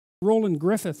Roland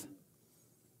Griffiths.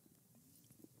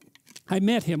 I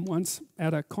met him once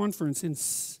at a conference in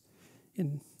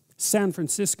San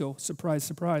Francisco. Surprise,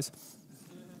 surprise.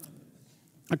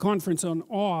 A conference on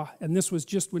awe, and this was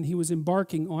just when he was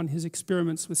embarking on his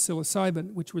experiments with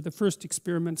psilocybin, which were the first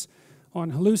experiments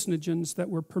on hallucinogens that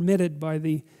were permitted by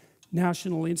the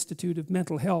National Institute of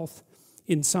Mental Health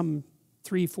in some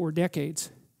 3-4 decades.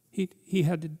 He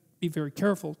had to be very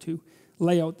careful to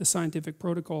lay out the scientific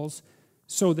protocols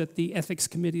so that the ethics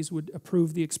committees would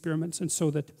approve the experiments and so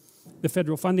that the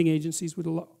federal funding agencies would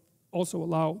also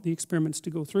allow the experiments to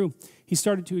go through. He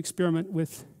started to experiment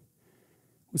with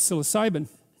psilocybin,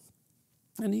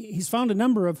 and he's found a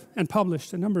number of, and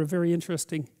published a number of very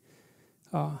interesting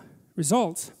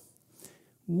results.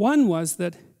 One was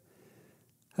that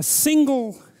a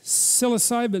single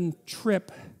psilocybin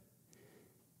trip,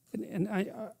 and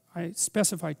I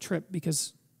specify trip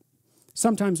because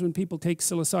sometimes when people take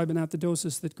psilocybin at the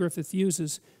doses that Griffith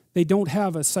uses, they don't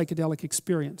have a psychedelic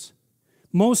experience.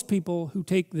 Most people who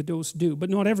take the dose do, but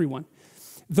not everyone.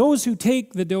 Those who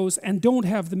take the dose and don't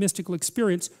have the mystical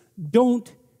experience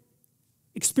don't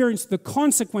experience the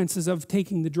consequences of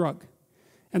taking the drug.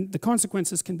 And the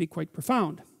consequences can be quite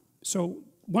profound. So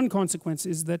one consequence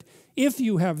is that if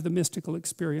you have the mystical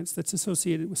experience that's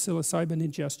associated with psilocybin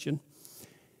ingestion,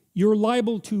 you're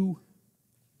liable to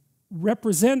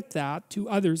represent that to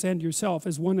others and yourself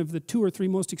as one of the 2 or 3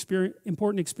 most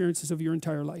important experiences of your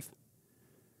entire life.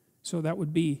 So that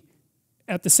would be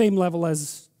at the same level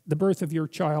as the birth of your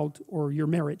child or your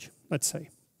marriage, let's say,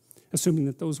 assuming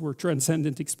that those were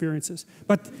transcendent experiences.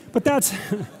 But that's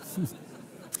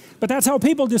but that's how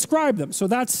people describe them. So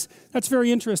that's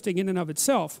very interesting in and of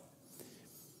itself.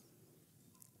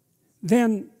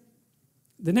 Then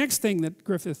the next thing that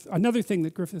another thing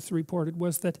that Griffith reported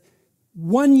was that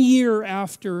 1 year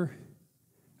after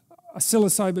a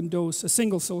psilocybin dose, a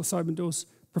single psilocybin dose,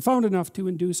 profound enough to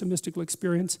induce a mystical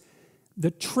experience,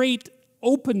 the trait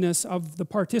openness of the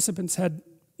participants had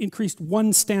increased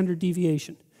 1 standard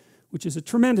deviation, which is a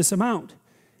tremendous amount.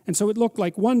 And so it looked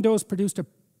like 1 dose produced a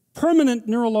permanent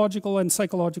neurological and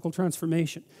psychological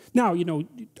transformation. Now, you know,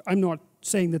 I'm not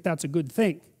saying that that's a good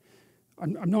thing.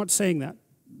 I'm not saying that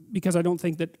because I don't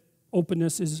think that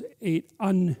openness is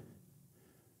an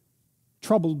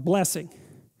untroubled blessing.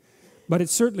 But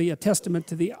it's certainly a testament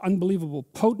to the unbelievable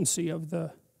potency of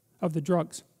the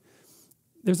drugs.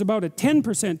 There's about a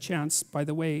 10% chance, by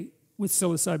the way, with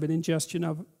psilocybin ingestion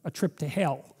of a trip to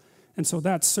hell. And so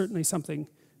that's certainly something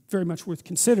very much worth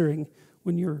considering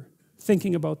when you're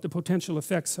thinking about the potential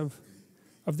effects of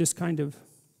this kind of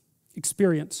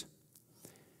experience.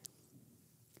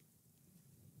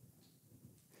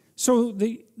 So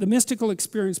the mystical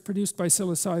experience produced by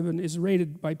psilocybin is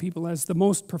rated by people as the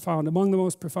most profound, among the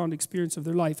most profound experience of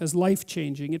their life, as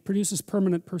life-changing. It produces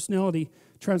permanent personality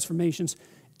transformations.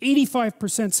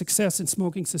 85% success in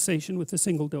smoking cessation with a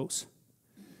single dose.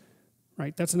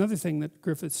 Right, that's another thing that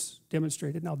Griffiths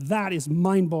demonstrated. Now that is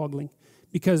mind-boggling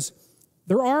because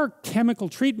there are chemical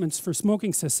treatments for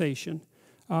smoking cessation.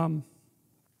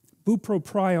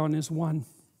 Bupropion is one.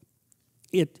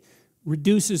 It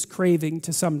reduces craving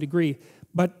to some degree,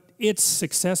 but its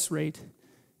success rate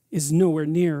is nowhere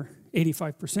near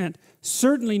 85%.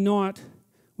 Certainly not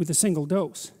with a single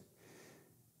dose.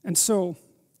 And so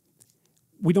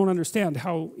we don't understand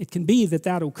how it can be that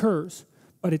that occurs,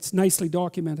 but it's nicely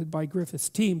documented by Griffith's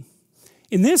team.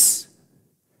 In this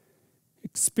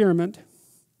experiment,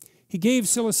 he gave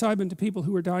psilocybin to people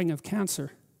who were dying of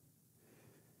cancer.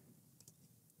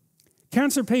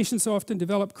 Cancer patients often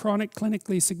develop chronic,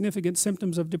 clinically significant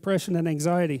symptoms of depression and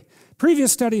anxiety.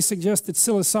 Previous studies suggest that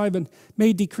psilocybin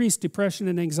may decrease depression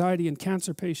and anxiety in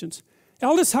cancer patients.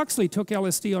 Aldous Huxley took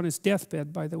LSD on his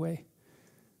deathbed, by the way.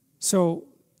 So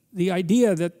the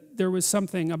idea that there was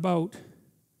something about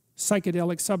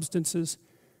psychedelic substances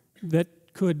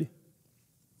that could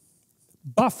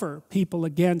buffer people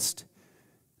against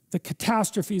the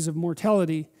catastrophes of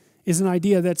mortality is an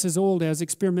idea that's as old as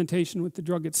experimentation with the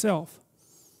drug itself.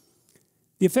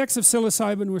 The effects of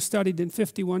psilocybin were studied in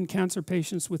 51 cancer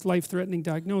patients with life-threatening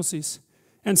diagnoses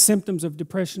and symptoms of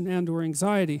depression and/or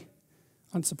anxiety,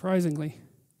 unsurprisingly.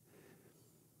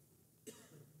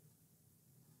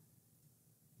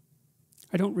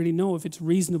 I don't really know if it's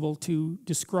reasonable to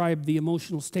describe the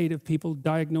emotional state of people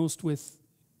diagnosed with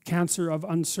cancer of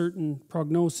uncertain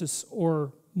prognosis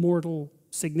or mortal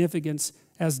significance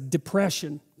as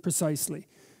depression, precisely.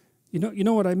 You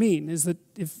know what I mean, is that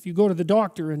if you go to the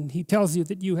doctor and he tells you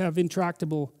that you have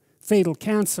intractable, fatal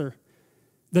cancer,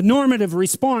 the normative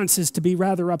response is to be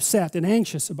rather upset and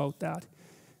anxious about that.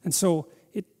 And so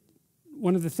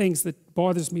one of the things that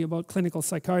bothers me about clinical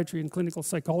psychiatry and clinical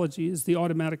psychology is the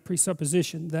automatic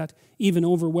presupposition that even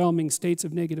overwhelming states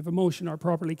of negative emotion are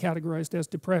properly categorized as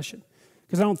depression.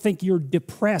 Because I don't think you're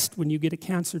depressed when you get a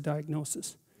cancer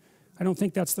diagnosis. I don't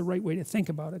think that's the right way to think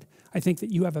about it. I think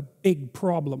that you have a big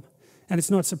problem. And it's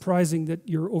not surprising that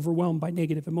you're overwhelmed by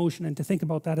negative emotion, and to think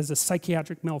about that as a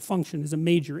psychiatric malfunction is a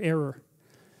major error.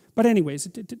 But anyways,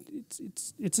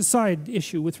 it's a side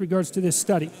issue with regards to this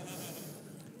study.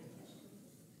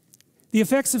 The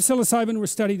effects of psilocybin were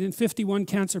studied in 51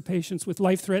 cancer patients with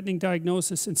life-threatening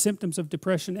diagnosis and symptoms of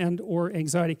depression and or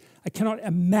anxiety. I cannot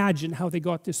imagine how they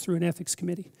got this through an ethics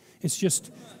committee. It's just,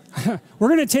 we're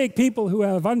going to take people who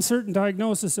have uncertain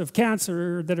diagnosis of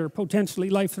cancer that are potentially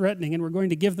life-threatening, and we're going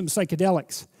to give them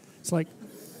psychedelics. It's like,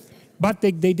 but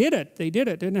they did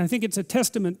it. And I think it's a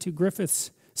testament to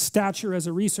Griffiths' stature as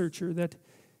a researcher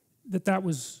that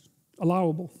was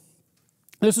allowable.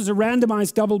 This was a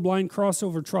randomized double-blind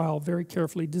crossover trial, very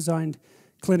carefully designed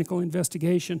clinical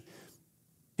investigation.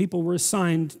 People were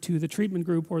assigned to the treatment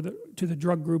group or to the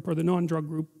drug group or the non-drug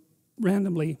group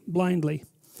randomly, blindly.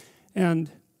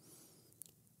 And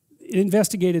it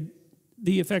investigated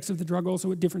the effects of the drug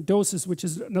also at different doses, which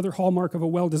is another hallmark of a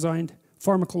well-designed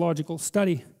pharmacological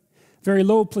study. Very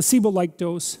low placebo-like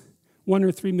dose, 1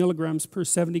 or 3 milligrams per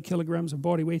 70 kilograms of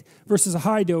body weight, versus a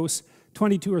high dose,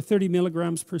 22 or 30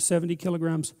 milligrams per 70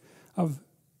 kilograms of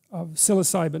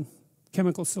psilocybin,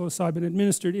 chemical psilocybin,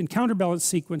 administered in counterbalance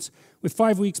sequence with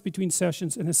 5 weeks between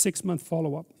sessions and a 6-month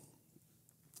follow-up.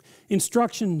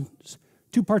 Instructions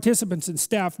to participants and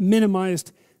staff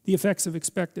minimized the effects of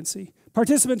expectancy.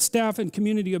 Participants, staff, and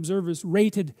community observers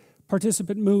rated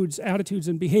participant moods, attitudes,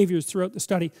 and behaviors throughout the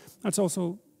study. That's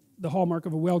also the hallmark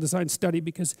of a well-designed study,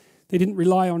 because they didn't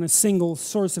rely on a single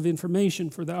source of information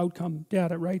for the outcome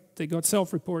data, right? They got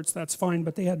self-reports, that's fine,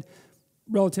 but they had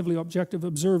relatively objective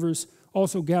observers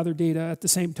also gather data at the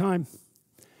same time.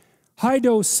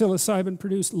 High-dose psilocybin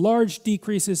produced large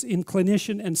decreases in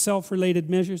clinician and self-related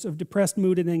measures of depressed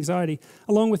mood and anxiety,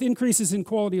 along with increases in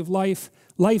quality of life,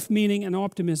 life meaning and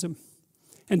optimism,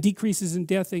 and decreases in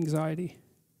death anxiety.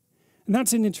 And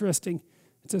that's an interesting,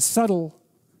 it's a subtle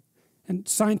and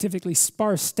scientifically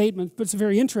sparse statement, but it's a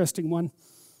very interesting one.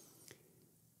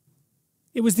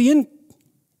 It was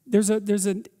there's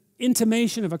an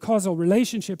intimation of a causal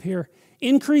relationship here.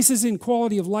 Increases in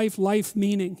quality of life, life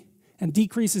meaning, and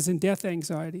decreases in death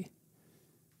anxiety.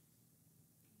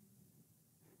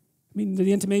 I mean,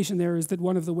 the intimation there is that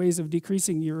one of the ways of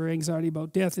decreasing your anxiety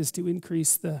about death is to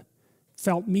increase the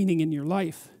felt meaning in your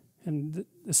life. And the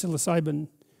psilocybin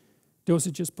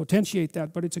dosages potentiate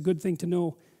that, but it's a good thing to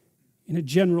know in a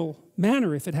general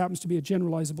manner if it happens to be a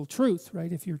generalizable truth,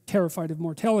 right? If you're terrified of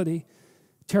mortality,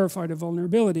 terrified of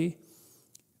vulnerability,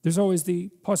 there's always the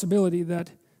possibility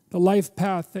that the life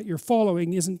path that you're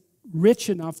following isn't rich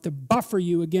enough to buffer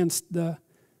you against the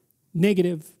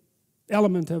negative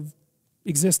element of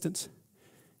existence.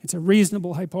 It's a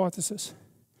reasonable hypothesis,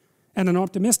 and an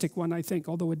optimistic one, I think,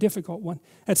 although a difficult one.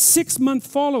 At 6-month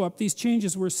follow-up, these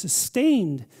changes were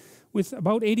sustained, with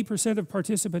about 80% of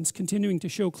participants continuing to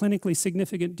show clinically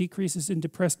significant decreases in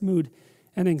depressed mood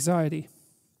and anxiety.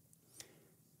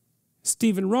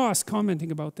 Stephen Ross,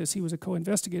 commenting about this, he was a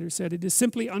co-investigator, said, "It is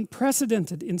simply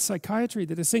unprecedented in psychiatry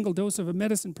that a single dose of a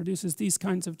medicine produces these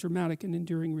kinds of dramatic and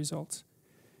enduring results."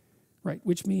 Right,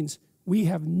 which means we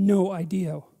have no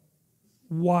idea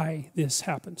why this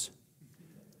happens.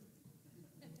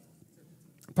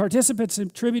 Participants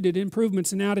attributed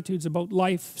improvements in attitudes about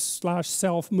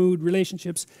life/self, mood,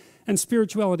 relationships, and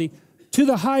spirituality to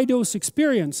the high-dose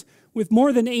experience, with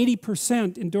more than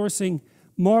 80% endorsing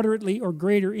moderately or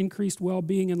greater increased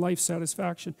well-being and life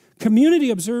satisfaction.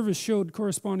 Community observers showed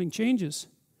corresponding changes.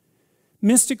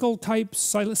 Mystical type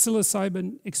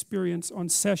psilocybin experience on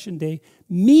session day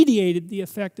mediated the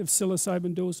effect of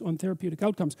psilocybin dose on therapeutic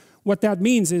outcomes. What that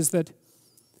means is that,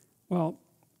 well,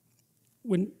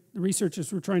 when the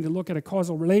researchers were trying to look at a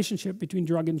causal relationship between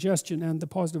drug ingestion and the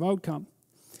positive outcome,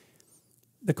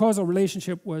 the causal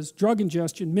relationship was drug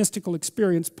ingestion, mystical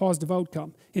experience, positive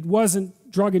outcome. It wasn't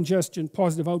drug ingestion,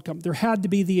 positive outcome. There had to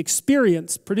be the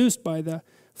experience produced by the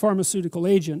pharmaceutical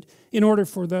agent in order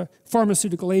for the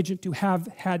pharmaceutical agent to have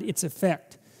had its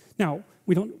effect. Now,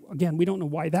 we don't know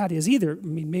why that is either. I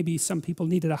mean, maybe some people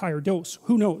needed a higher dose.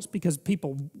 Who knows? Because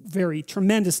people vary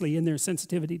tremendously in their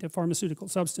sensitivity to pharmaceutical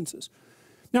substances.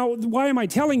 Now, why am I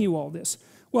telling you all this?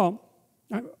 Well,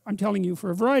 I'm telling you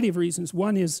for a variety of reasons.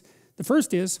 The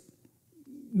first is,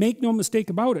 make no mistake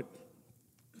about it,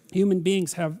 human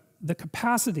beings have the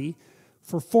capacity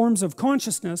for forms of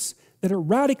consciousness that are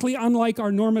radically unlike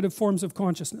our normative forms of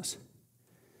consciousness.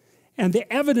 and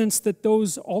the evidence that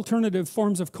those alternative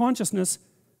forms of consciousness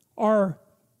are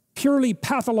purely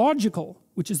pathological,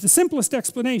 which is the simplest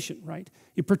explanation, right?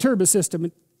 You perturb a system,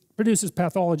 it produces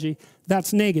pathology,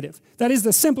 that's negative. That is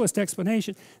the simplest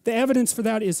explanation. The evidence for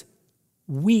that is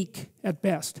weak at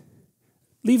best,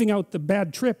 leaving out the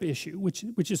bad trip issue,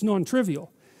 which is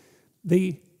non-trivial.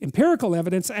 The empirical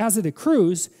evidence, as it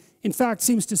accrues, in fact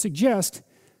seems to suggest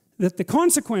that the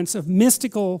consequence of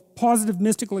positive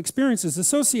mystical experiences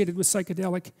associated with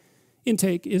psychedelic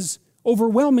intake is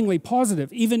overwhelmingly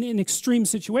positive, even in extreme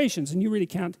situations. And you really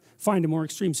can't find a more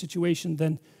extreme situation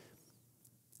than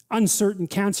uncertain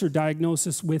cancer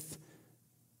diagnosis with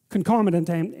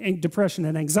concomitant depression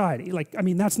and anxiety. Like, I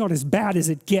mean, that's not as bad as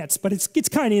it gets, but it's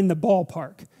kind of in the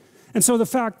ballpark. And so the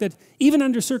fact that even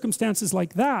under circumstances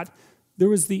like that, there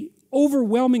was the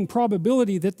overwhelming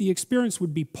probability that the experience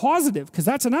would be positive, because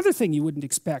that's another thing you wouldn't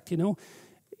expect, you know.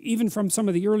 Even from some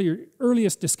of the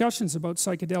earliest discussions about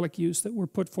psychedelic use that were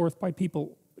put forth by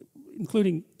people,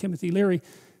 including Timothy Leary,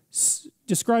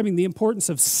 describing the importance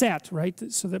of set,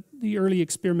 right? So that the early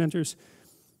experimenters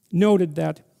noted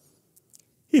that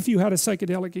if you had a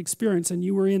psychedelic experience and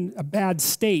you were in a bad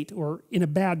state or in a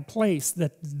bad place,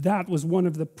 that was one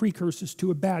of the precursors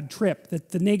to a bad trip, that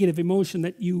the negative emotion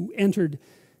that you entered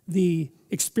the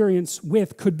experience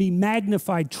with could be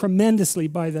magnified tremendously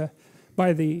by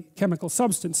the chemical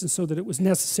substance, and so that it was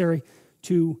necessary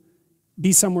to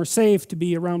be somewhere safe, to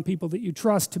be around people that you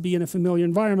trust, to be in a familiar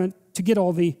environment, to get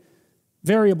all the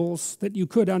variables that you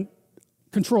could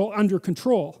control under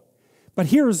control. But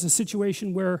here's a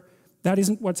situation where that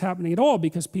isn't what's happening at all,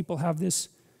 because people have this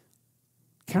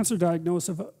cancer diagnosis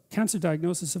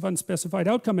of unspecified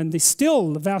outcome, and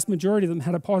the vast majority of them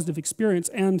had a positive experience,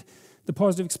 and the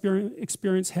positive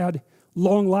experience had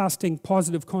long-lasting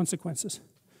positive consequences.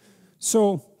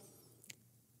 So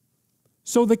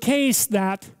the case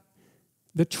that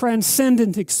the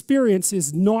transcendent experience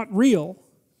is not real,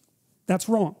 that's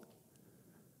wrong.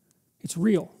 It's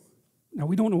real. Now,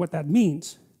 we don't know what that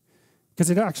means,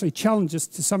 because it actually challenges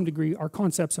to some degree our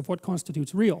concepts of what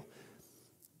constitutes real.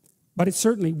 But it's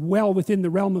certainly well within the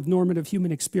realm of normative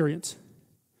human experience.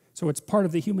 So it's part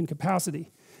of the human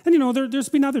capacity. And you know, there's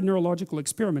been other neurological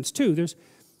experiments too. There's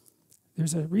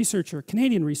a researcher,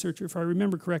 Canadian researcher, if I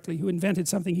remember correctly, who invented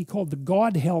something he called the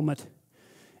God helmet.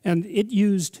 And it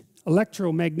used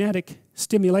electromagnetic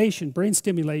stimulation, brain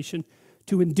stimulation,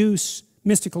 to induce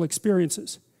mystical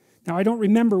experiences. Now, I don't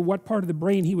remember what part of the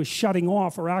brain he was shutting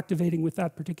off or activating with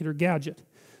that particular gadget,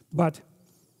 but,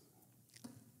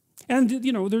 and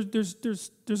you know,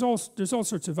 there's all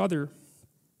sorts of other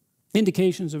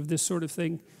indications of this sort of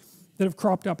thing that have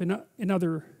cropped up in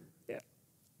other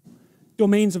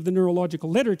domains of the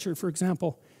neurological literature. For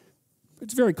example,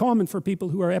 it's very common for people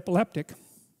who are epileptic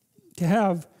to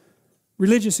have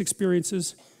religious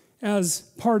experiences as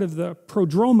part of the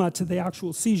prodroma to the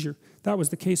actual seizure. That was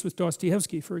the case with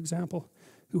Dostoevsky, for example,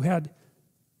 who had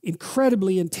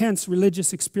incredibly intense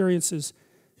religious experiences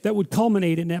that would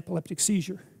culminate in an epileptic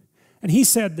seizure. And he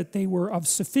said that they were of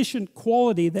sufficient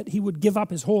quality that he would give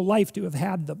up his whole life to have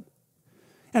had them.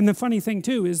 And the funny thing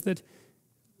too is that,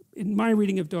 in my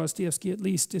reading of Dostoevsky at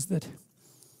least, is that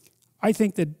I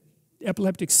think that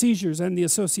epileptic seizures and the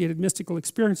associated mystical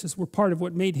experiences were part of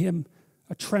what made him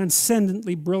a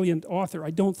transcendently brilliant author.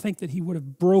 I don't think that he would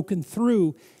have broken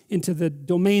through into the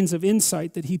domains of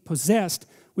insight that he possessed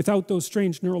without those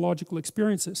strange neurological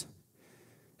experiences.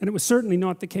 And it was certainly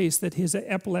not the case that his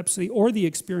epilepsy or the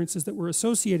experiences that were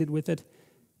associated with it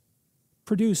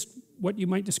produced what you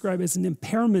might describe as an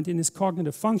impairment in his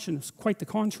cognitive function. It's quite the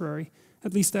contrary.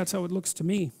 At least that's how it looks to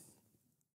me.